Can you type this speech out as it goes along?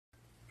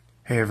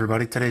Hey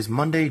everybody, today's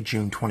Monday,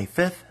 June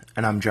 25th,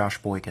 and I'm Josh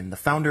Boykin, the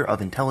founder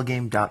of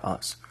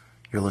Intelligame.us.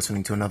 You're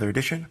listening to another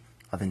edition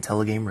of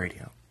Intelligame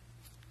Radio.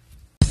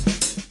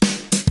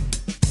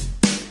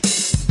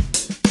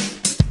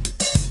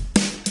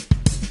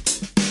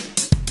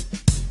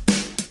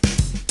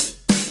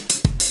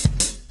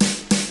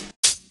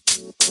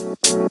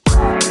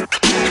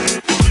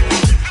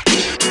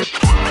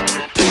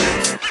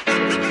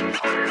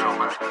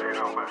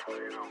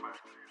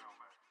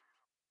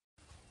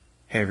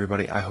 Hey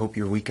everybody, I hope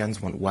your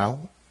weekends went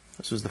well.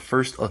 This was the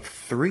first of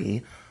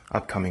 3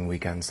 upcoming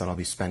weekends that I'll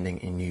be spending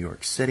in New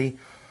York City.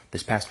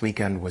 This past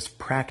weekend was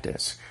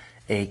Practice,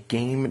 a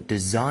game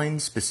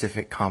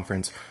design-specific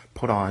conference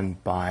put on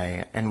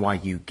by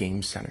NYU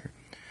Game Center.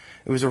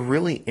 It was a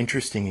really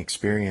interesting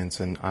experience,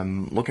 and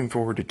I'm looking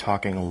forward to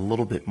talking a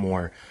little bit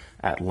more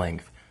at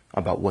length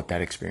about what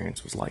that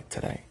experience was like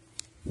today.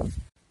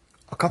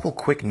 A couple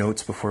quick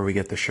notes before we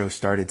get the show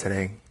started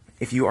today.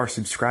 If you are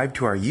subscribed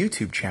to our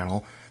YouTube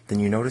channel, then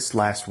you noticed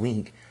last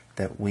week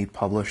that we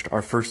published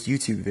our first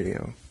YouTube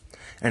video,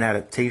 an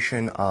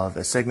adaptation of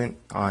a segment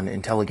on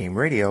Intelligame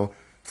Radio.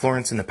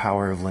 Florence and the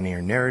Power of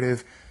Linear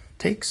Narrative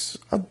takes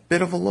a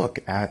bit of a look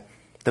at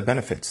the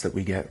benefits that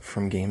we get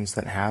from games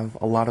that have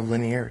a lot of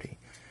linearity.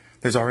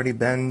 There's already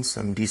been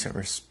some decent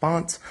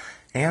response,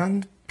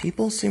 and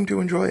people seem to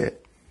enjoy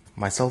it,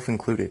 myself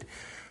included.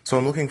 So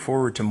I'm looking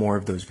forward to more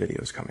of those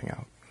videos coming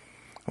out.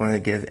 I want to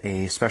give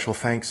a special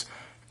thanks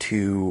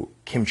to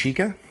Kim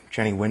Chica,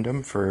 Jenny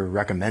Wyndham, for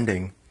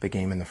recommending the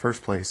game in the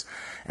first place,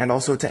 and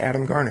also to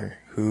Adam Garner,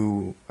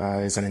 who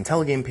is an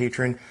Intelligame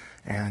patron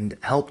and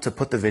helped to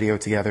put the video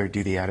together,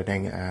 do the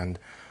editing, and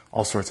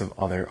all sorts of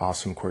other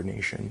awesome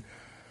coordination.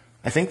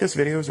 I think this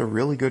video is a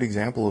really good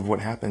example of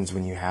what happens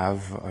when you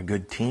have a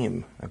good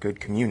team, a good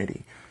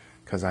community,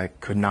 because I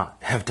could not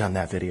have done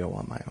that video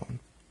on my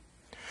own.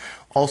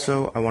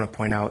 Also, I want to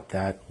point out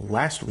that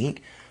last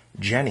week,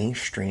 Jenny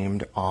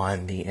streamed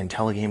on the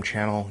Intelligame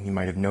channel. You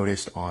might have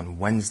noticed on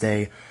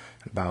Wednesday,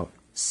 about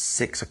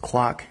 6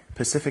 o'clock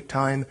Pacific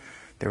time,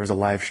 there was a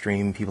live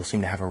stream. People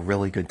seem to have a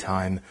really good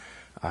time.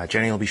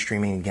 Jenny will be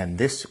streaming again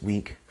this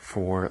week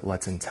for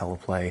Let's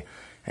IntelliPlay,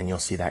 and you'll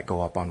see that go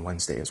up on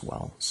Wednesday as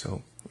well.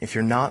 So if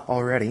you're not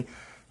already,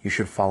 you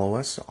should follow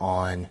us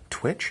on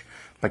Twitch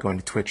by going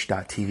to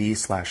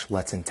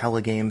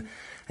twitch.tv/Let'sIntelligame,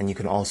 and you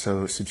can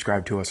also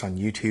subscribe to us on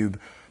YouTube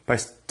by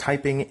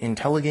typing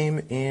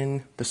Intelligame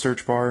in the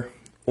search bar,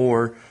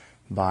 or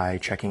by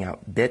checking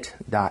out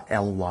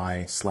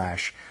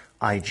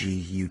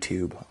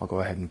bit.ly/IGYouTube. I'll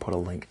go ahead and put a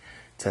link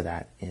to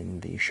that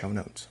in the show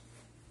notes.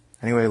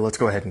 Anyway, let's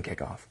go ahead and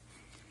kick off.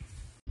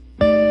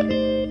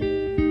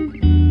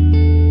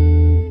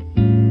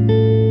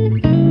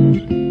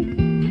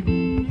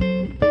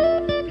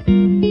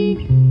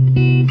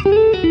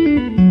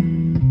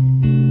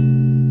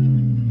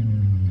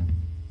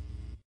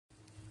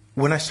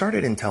 When I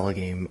started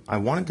Intelligame, I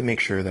wanted to make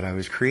sure that I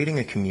was creating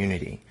a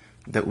community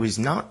that was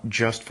not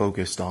just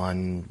focused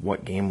on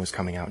what game was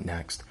coming out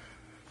next,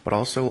 but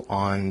also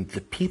on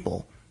the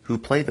people who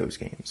play those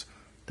games,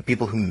 the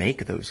people who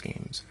make those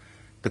games,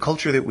 the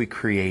culture that we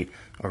create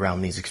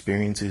around these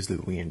experiences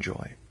that we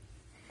enjoy.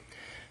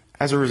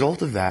 As a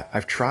result of that,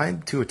 I've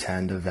tried to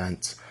attend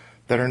events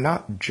that are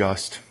not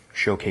just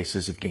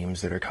showcases of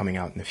games that are coming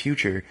out in the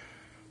future,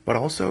 but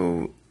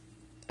also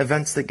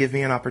events that give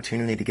me an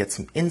opportunity to get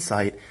some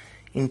insight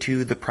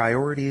into the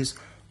priorities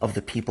of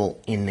the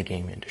people in the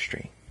game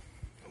industry.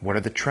 What are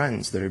the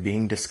trends that are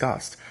being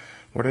discussed?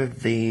 What are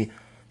the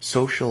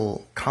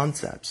social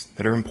concepts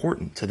that are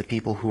important to the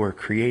people who are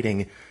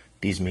creating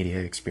these media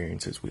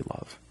experiences we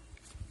love?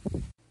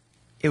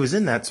 It was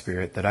in that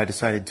spirit that I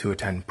decided to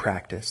attend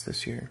Practice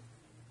this year.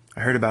 I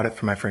heard about it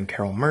from my friend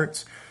Carol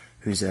Mertz,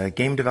 who's a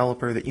game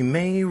developer that you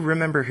may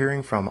remember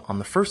hearing from on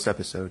the first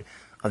episode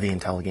of the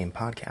Intelligame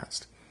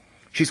podcast.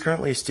 She's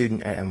currently a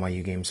student at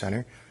NYU Game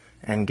Center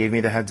and gave me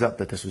the heads up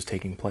that this was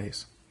taking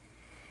place.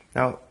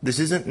 Now, this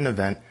isn't an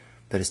event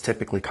that is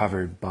typically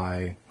covered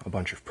by a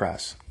bunch of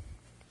press.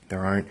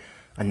 There aren't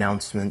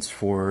announcements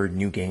for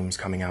new games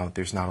coming out.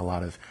 There's not a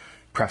lot of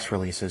press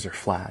releases or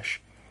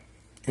flash.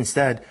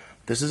 Instead,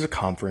 this is a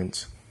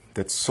conference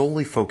that's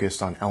solely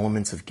focused on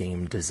elements of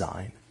game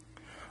design.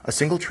 A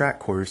single track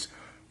course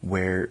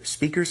where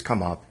speakers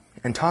come up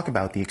and talk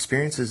about the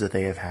experiences that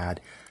they have had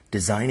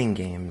designing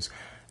games,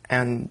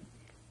 and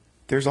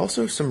there's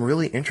also some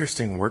really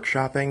interesting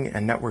workshopping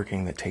and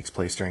networking that takes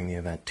place during the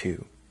event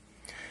too.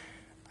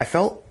 I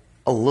felt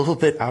a little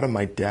bit out of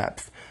my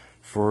depth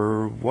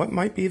for what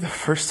might be the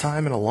first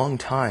time in a long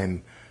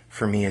time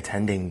for me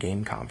attending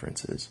game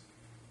conferences.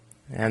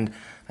 And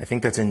I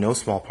think that's in no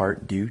small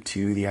part due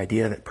to the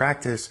idea that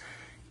Practice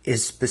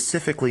is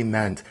specifically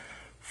meant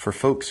for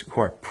folks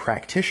who are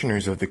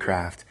practitioners of the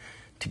craft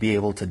to be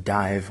able to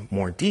dive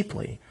more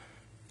deeply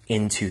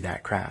into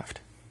that craft.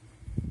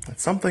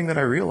 That's something that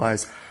I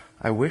realize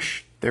I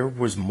wish there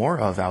was more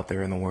of out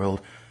there in the world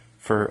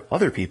for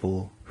other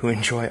people who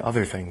enjoy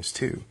other things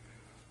too.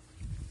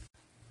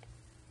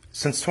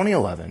 Since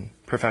 2011,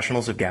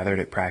 professionals have gathered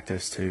at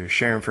Practice to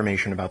share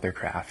information about their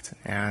craft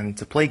and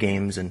to play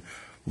games and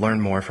learn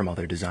more from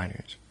other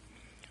designers.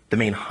 The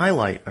main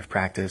highlight of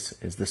Practice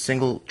is the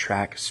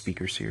single-track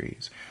speaker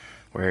series,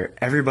 where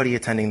everybody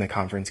attending the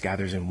conference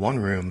gathers in one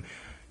room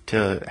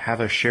to have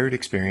a shared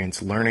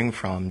experience learning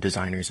from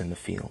designers in the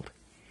field.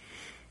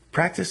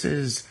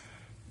 Practice's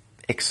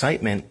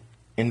excitement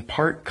in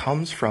part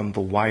comes from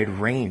the wide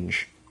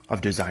range of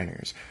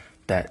designers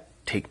that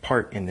take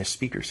part in this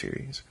speaker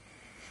series.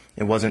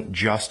 It wasn't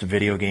just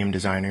video game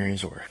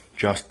designers or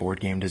just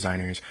board game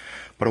designers,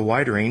 but a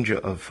wide range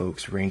of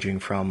folks ranging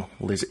from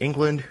Liz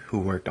England, who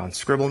worked on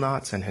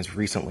Scribblenauts and has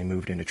recently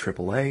moved into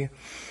AAA,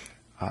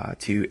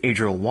 to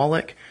Adriel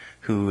Wallach,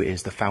 who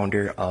is the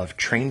founder of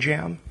Train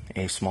Jam,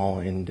 a small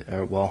and,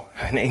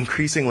 an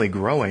increasingly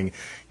growing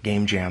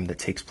game jam that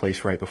takes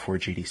place right before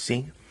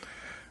GDC.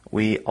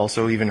 We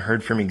also even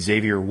heard from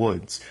Xavier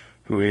Woods,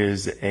 who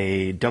is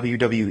a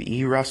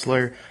WWE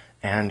wrestler,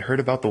 and heard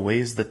about the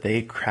ways that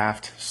they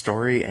craft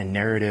story and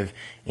narrative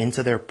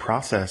into their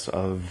process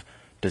of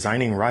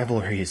designing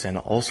rivalries and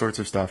all sorts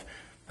of stuff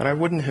that I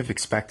wouldn't have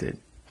expected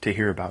to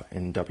hear about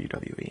in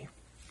WWE.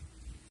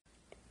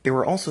 There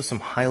were also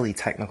some highly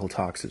technical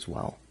talks as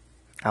well.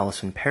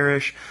 Allison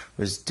Parrish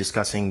was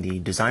discussing the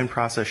design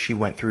process she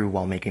went through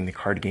while making the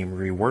card game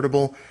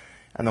Rewordable,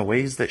 and the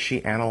ways that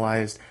she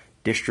analyzed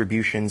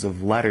distributions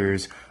of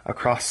letters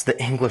across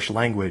the English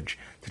language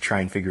to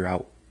try and figure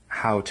out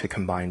how to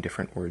combine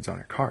different words on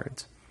her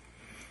cards.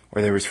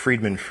 Or there was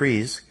Friedman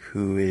Fries,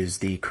 who is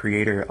the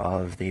creator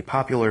of the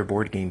popular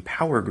board game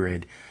Power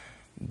Grid,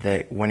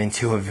 that went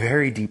into a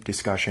very deep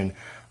discussion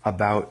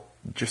about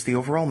just the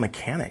overall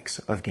mechanics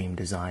of game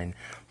design,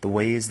 the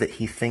ways that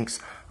he thinks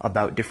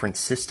about different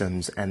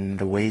systems and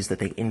the ways that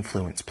they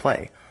influence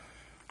play.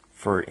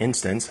 For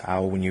instance,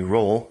 how when you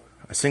roll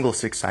a single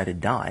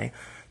six-sided die,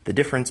 the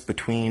difference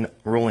between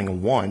rolling a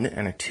 1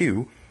 and a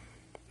 2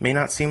 may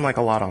not seem like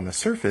a lot on the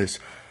surface,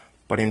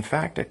 but in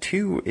fact a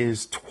 2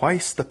 is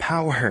twice the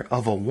power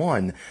of a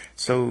 1,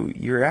 so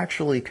you're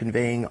actually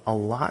conveying a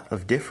lot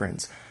of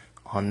difference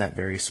on that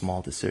very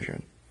small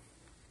decision.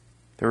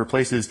 There were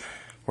places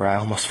where I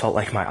almost felt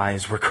like my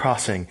eyes were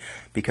crossing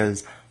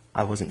because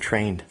I wasn't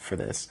trained for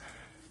this.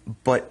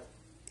 But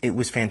it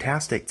was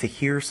fantastic to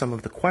hear some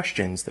of the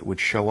questions that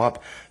would show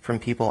up from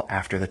people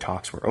after the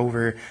talks were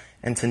over,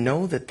 and to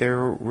know that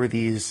there were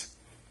these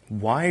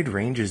wide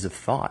ranges of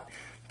thought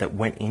that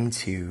went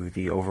into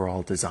the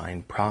overall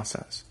design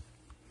process.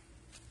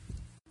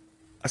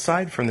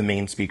 Aside from the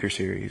main speaker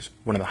series,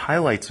 one of the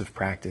highlights of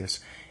Practice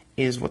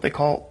is what they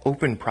call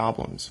open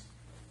problems.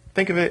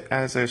 Think of it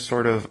as a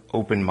sort of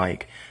open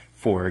mic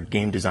for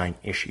game design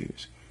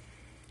issues.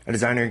 A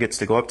designer gets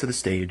to go up to the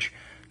stage,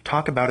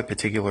 talk about a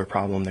particular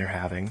problem they're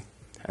having,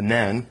 and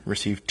then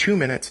receive 2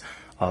 minutes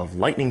of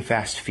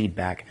lightning-fast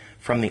feedback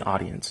from the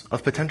audience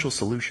of potential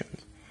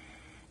solutions.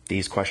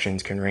 These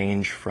questions can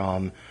range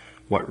from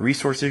what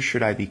resources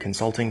should I be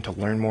consulting to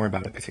learn more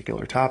about a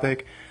particular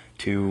topic,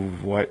 to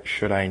what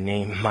should I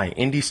name my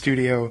indie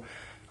studio.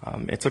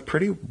 It's a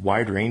pretty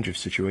wide range of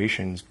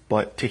situations,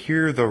 but to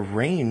hear the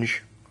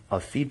range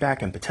of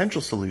feedback and potential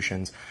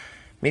solutions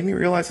made me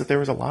realize that there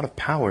was a lot of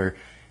power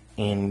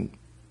in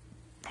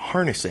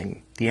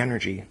harnessing the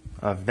energy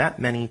of that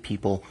many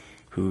people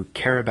who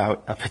care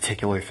about a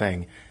particular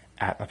thing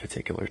at a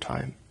particular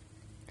time.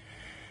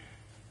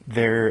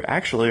 There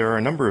actually are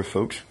a number of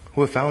folks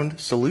who have found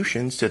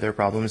solutions to their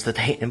problems that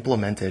they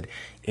implemented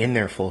in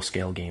their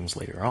full-scale games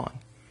later on.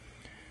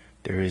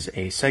 There is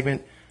a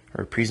segment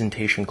or a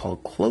presentation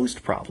called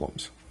Closed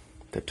Problems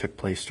that took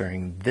place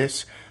during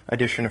this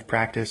edition of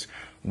Practice,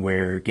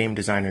 where game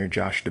designer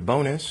Josh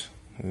DeBonis,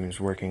 who's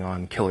working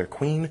on Killer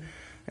Queen,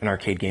 an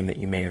arcade game that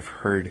you may have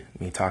heard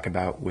me talk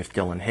about with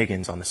Dylan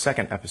Higgins on the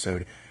second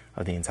episode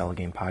of the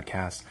IntelliGame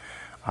podcast,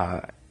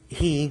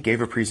 he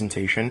gave a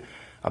presentation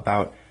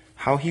about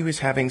how he was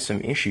having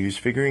some issues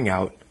figuring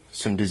out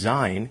some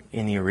design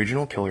in the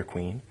original Killer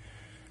Queen,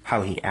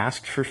 how he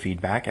asked for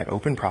feedback at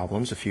Open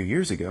Problems a few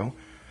years ago,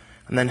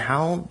 and then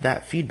how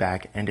that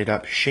feedback ended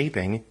up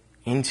shaping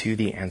into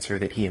the answer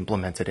that he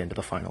implemented into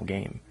the final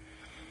game.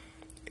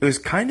 It was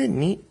kind of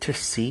neat to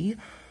see,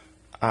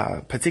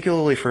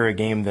 particularly for a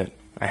game that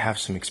I have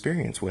some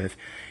experience with.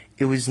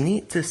 It was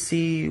neat to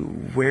see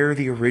where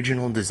the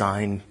original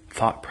design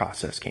thought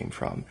process came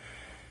from,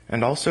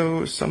 and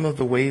also some of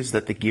the ways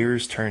that the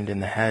gears turned in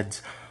the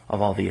heads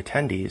of all the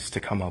attendees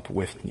to come up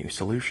with new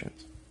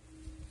solutions.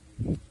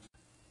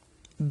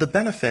 The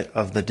benefit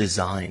of the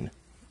design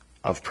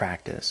of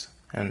Practice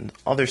and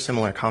other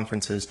similar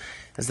conferences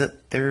is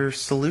that they're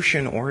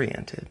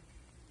solution-oriented.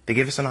 They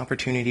give us an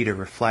opportunity to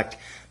reflect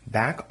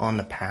back on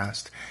the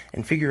past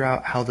and figure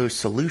out how those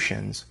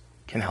solutions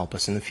can help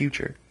us in the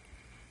future.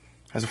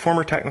 As a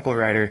former technical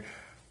writer,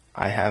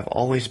 I have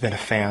always been a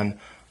fan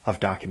of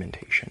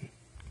documentation.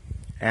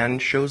 And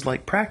shows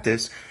like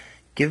Practice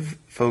give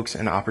folks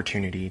an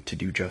opportunity to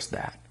do just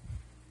that.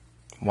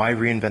 Why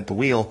reinvent the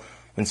wheel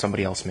when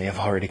somebody else may have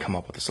already come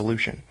up with a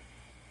solution?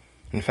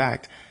 In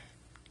fact,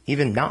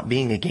 even not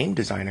being a game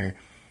designer,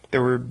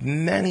 There were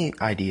many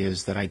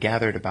ideas that I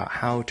gathered about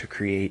how to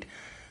create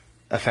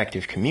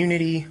effective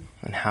community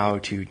and how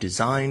to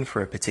design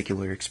for a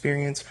particular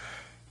experience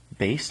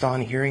based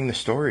on hearing the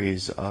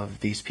stories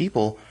of these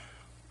people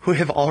who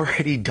have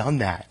already done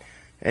that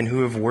and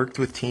who have worked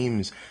with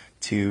teams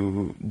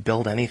to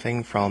build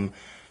anything from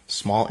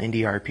small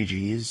indie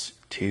RPGs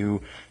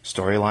to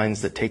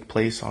storylines that take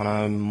place on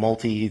a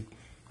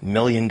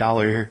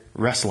multi-million-dollar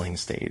wrestling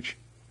stage.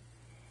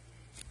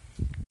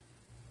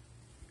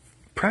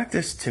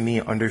 Practice to me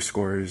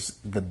underscores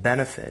the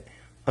benefit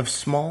of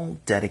small,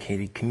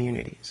 dedicated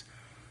communities.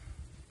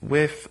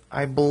 With,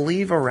 I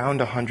believe, around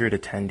 100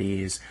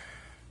 attendees,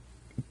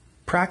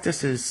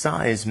 Practice's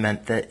size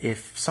meant that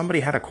if somebody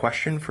had a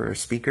question for a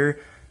speaker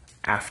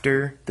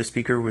after the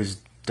speaker was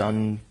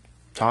done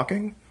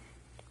talking,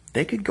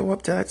 they could go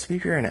up to that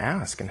speaker and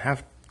ask and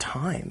have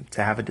time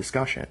to have a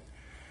discussion.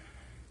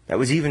 That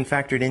was even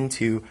factored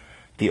into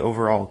the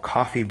overall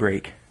coffee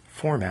break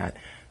format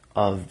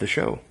of the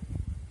show.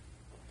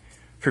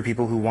 For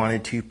people who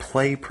wanted to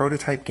play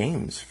prototype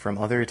games from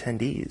other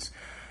attendees,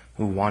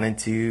 who wanted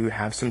to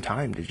have some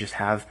time to just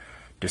have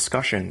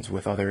discussions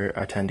with other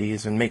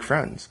attendees and make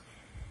friends,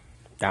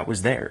 that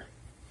was there.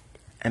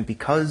 And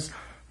because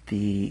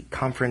the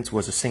conference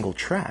was a single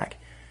track,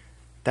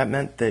 that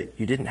meant that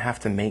you didn't have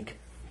to make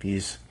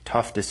these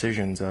tough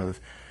decisions of,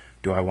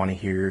 do I want to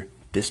hear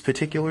this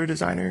particular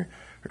designer,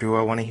 or do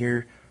I want to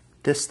hear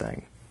this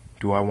thing?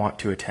 Do I want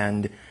to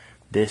attend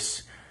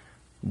this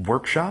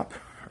workshop,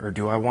 or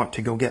do I want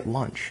to go get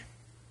lunch?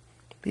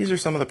 These are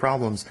some of the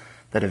problems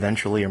that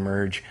eventually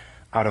emerge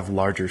out of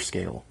larger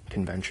scale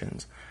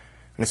conventions.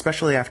 And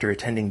especially after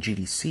attending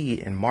GDC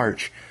in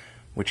March,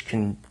 which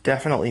can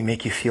definitely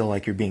make you feel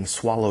like you're being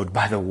swallowed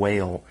by the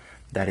whale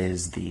that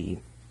is the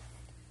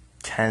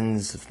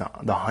tens, if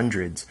not the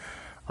hundreds,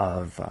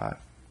 of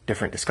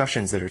different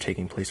discussions that are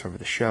taking place over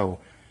the show.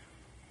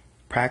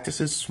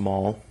 Practice's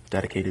small,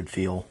 dedicated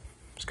feel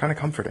is kind of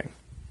comforting.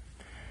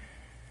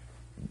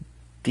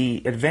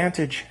 The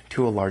advantage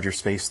to a larger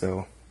space,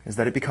 though, is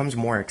that it becomes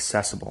more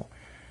accessible.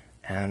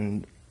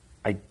 And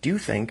I do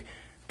think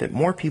that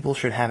more people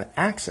should have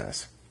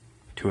access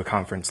to a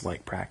conference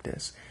like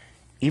Practice,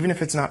 even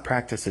if it's not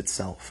Practice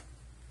itself.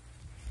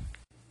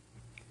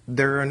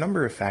 There are a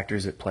number of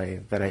factors at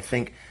play that I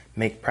think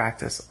make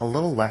Practice a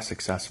little less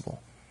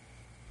accessible.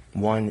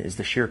 One is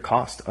the sheer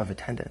cost of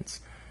attendance.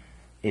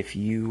 If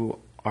you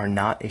are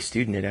not a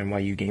student at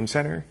NYU Game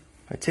Center,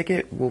 a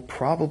ticket will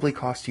probably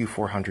cost you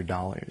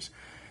 $400,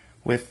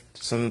 with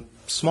some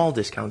small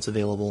discounts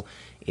available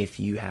if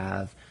you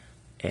have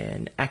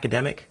an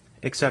academic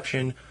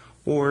exception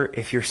or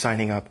if you're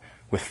signing up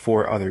with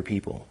 4 other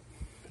people.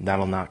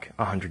 That'll knock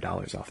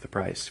 $100 off the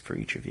price for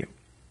each of you.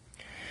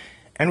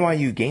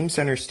 NYU Game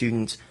Center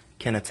students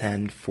can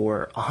attend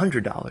for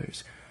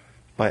 $100,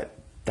 but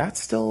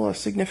that's still a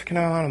significant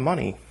amount of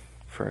money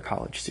for a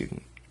college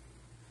student.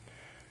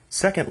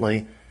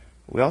 Secondly,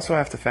 we also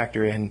have to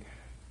factor in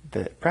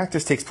that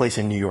Practice takes place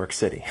in New York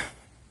City,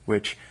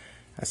 which,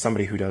 as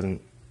somebody who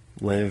doesn't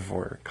live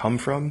or come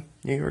from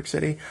New York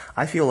City,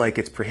 I feel like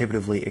it's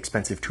prohibitively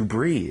expensive to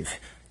breathe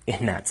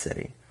in that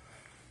city.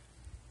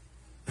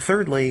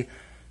 Thirdly,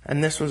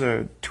 and this was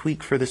a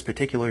tweak for this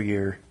particular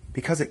year,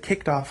 because it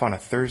kicked off on a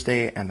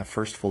Thursday and the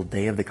first full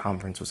day of the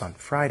conference was on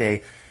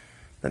Friday,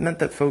 that meant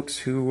that folks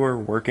who were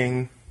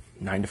working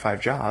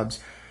 9-to-5 jobs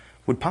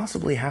would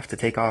possibly have to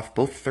take off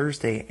both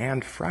Thursday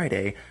and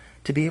Friday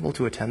to be able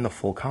to attend the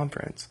full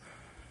conference.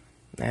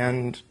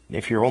 And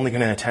if you're only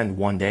going to attend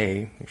one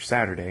day, or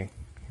Saturday,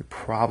 you're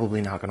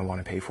probably not going to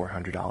want to pay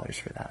 $400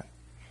 for that.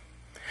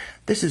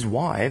 This is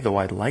why, though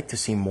I'd like to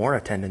see more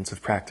attendance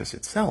of Practice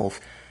itself,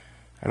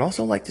 I'd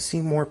also like to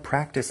see more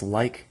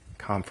Practice-like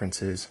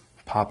conferences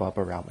pop up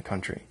around the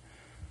country.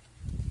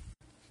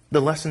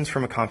 The lessons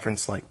from a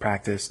conference like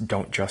Practice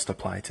don't just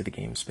apply to the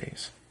game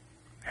space.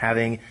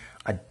 Having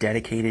a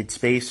dedicated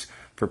space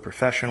for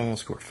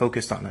professionals who are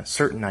focused on a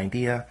certain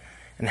idea,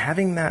 and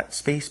having that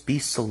space be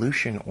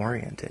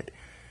solution-oriented,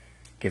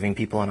 giving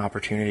people an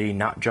opportunity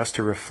not just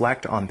to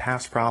reflect on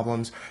past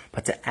problems,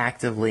 but to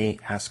actively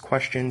ask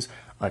questions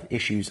of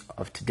issues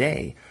of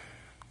today.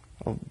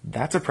 Well,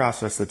 that's a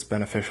process that's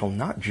beneficial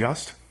not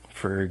just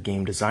for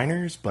game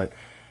designers, but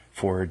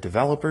for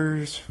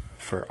developers,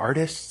 for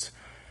artists,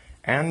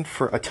 and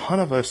for a ton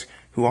of us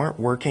who aren't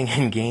working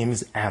in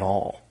games at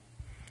all.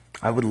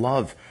 I would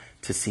love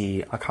to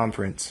see a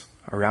conference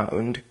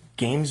around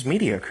games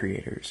media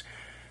creators,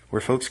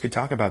 where folks could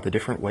talk about the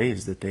different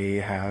ways that they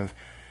have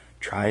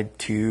tried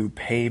to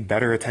pay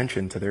better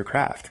attention to their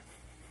craft.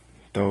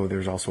 Though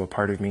there's also a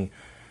part of me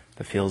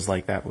that feels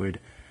like that would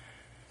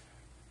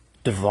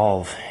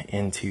devolve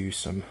into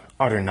some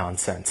utter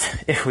nonsense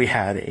if we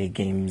had a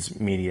games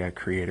media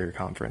creator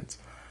conference.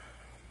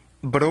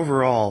 But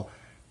overall,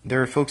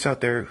 there are folks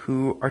out there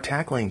who are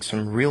tackling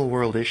some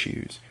real-world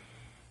issues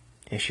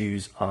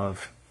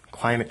of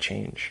climate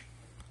change,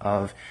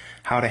 of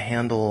how to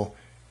handle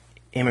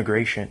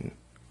immigration,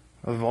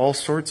 of all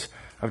sorts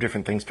of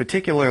different things,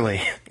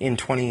 particularly in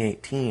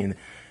 2018,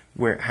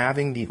 where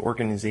having the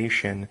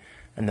organization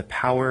and the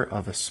power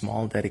of a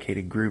small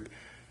dedicated group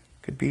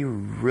could be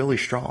really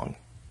strong.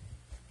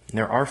 And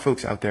there are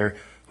folks out there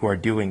who are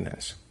doing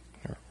this,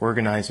 who are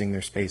organizing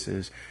their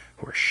spaces,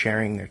 who are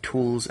sharing their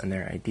tools and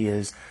their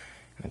ideas,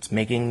 and it's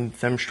making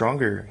them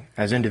stronger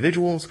as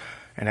individuals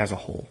and as a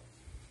whole.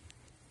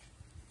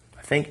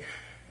 I think,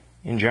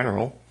 in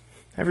general,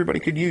 everybody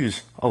could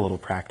use a little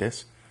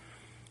practice,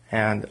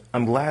 and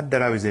I'm glad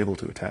that I was able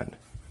to attend.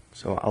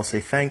 So I'll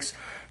say thanks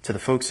to the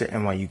folks at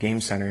NYU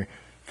Game Center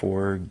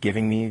for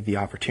giving me the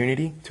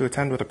opportunity to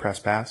attend with a press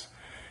pass,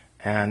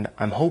 and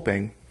I'm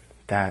hoping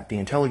that the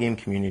IntelliGame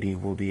community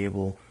will be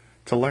able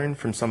to learn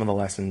from some of the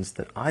lessons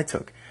that I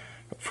took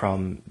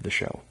from the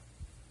show.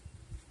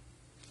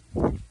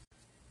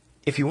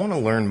 If you want to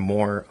learn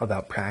more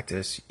about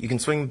practice, you can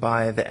swing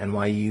by the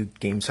NYU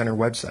Game Center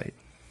website.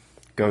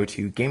 Go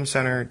to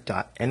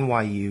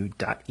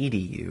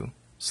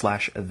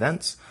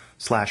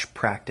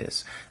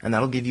gamecenter.nyu.edu/events/practice, and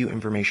that'll give you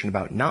information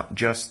about not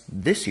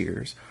just this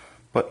year's,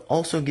 but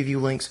also give you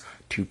links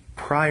to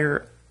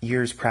prior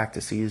year's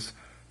practices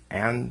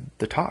and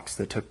the talks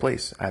that took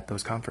place at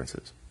those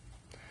conferences.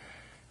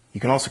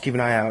 You can also keep an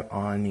eye out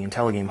on the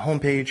IntelliGame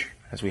homepage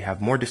as we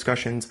have more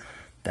discussions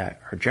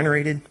that are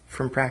generated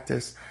from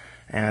practice.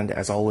 And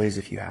as always,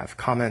 if you have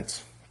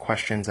comments,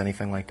 questions,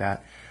 anything like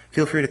that,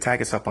 feel free to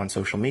tag us up on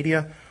social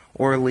media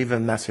or leave a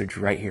message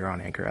right here on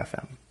Anchor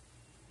FM.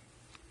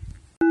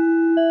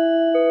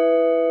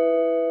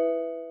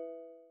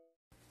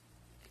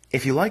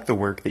 If you like the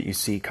work that you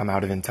see come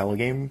out of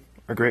IntelliGame,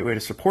 a great way to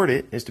support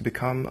it is to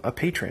become a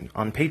patron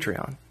on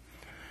Patreon.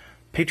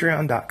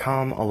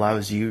 Patreon.com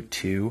allows you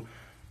to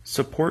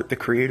support the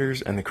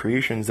creators and the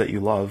creations that you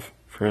love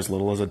for as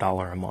little as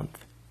 $1 a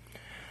month.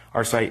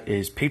 Our site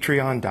is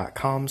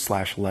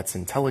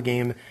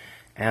patreon.com/let'sintelligame,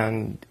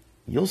 and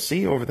you'll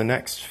see over the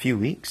next few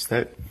weeks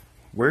that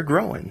we're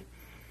growing.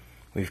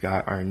 We've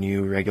got our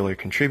new regular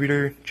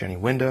contributor, Jenny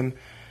Wyndham,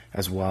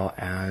 as well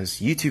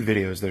as YouTube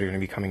videos that are going to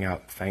be coming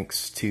out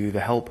thanks to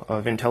the help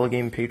of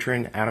IntelliGame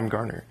patron Adam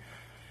Garner.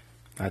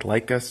 I'd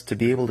like us to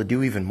be able to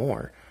do even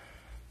more,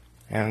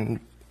 and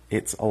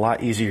it's a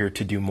lot easier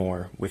to do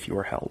more with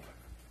your help.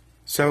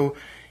 So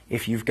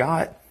if you've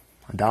got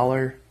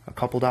 $1, a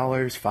couple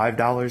dollars,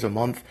 $5 a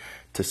month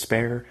to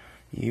spare,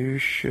 you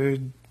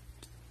should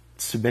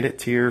submit it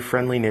to your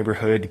friendly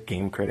neighborhood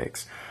game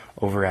critics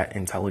over at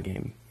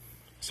IntelliGame.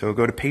 So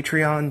go to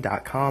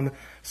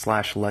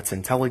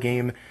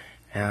patreon.com/let'sintelligame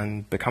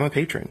and become a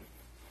patron.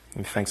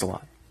 And thanks a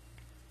lot.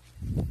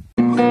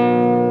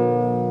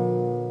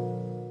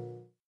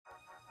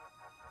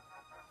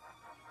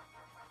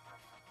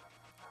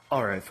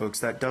 Alright folks,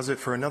 that does it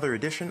for another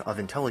edition of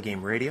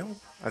IntelliGame Radio.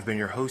 I've been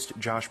your host,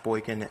 Josh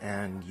Boykin,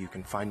 and you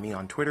can find me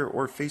on Twitter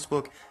or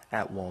Facebook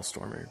at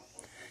Wallstormer.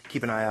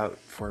 Keep an eye out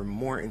for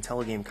more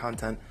IntelliGame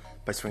content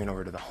by swinging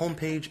over to the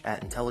homepage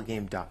at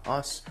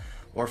intelligame.us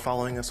or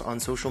following us on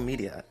social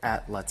media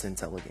at Let's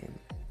IntelliGame.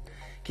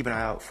 Keep an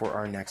eye out for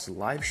our next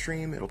live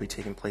stream. It'll be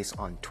taking place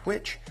on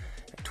Twitch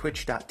at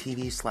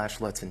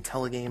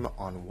twitch.tv/let'sintelligame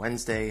on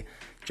Wednesday.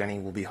 Jenny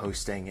will be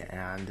hosting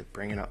and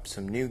bringing up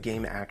some new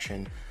game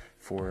action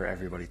for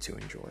everybody to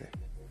enjoy.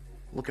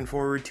 Looking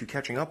forward to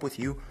catching up with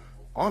you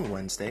on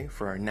Wednesday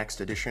for our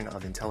next edition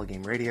of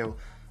IntelliGame Radio.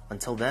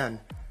 Until then,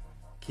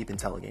 keep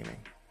IntelliGaming.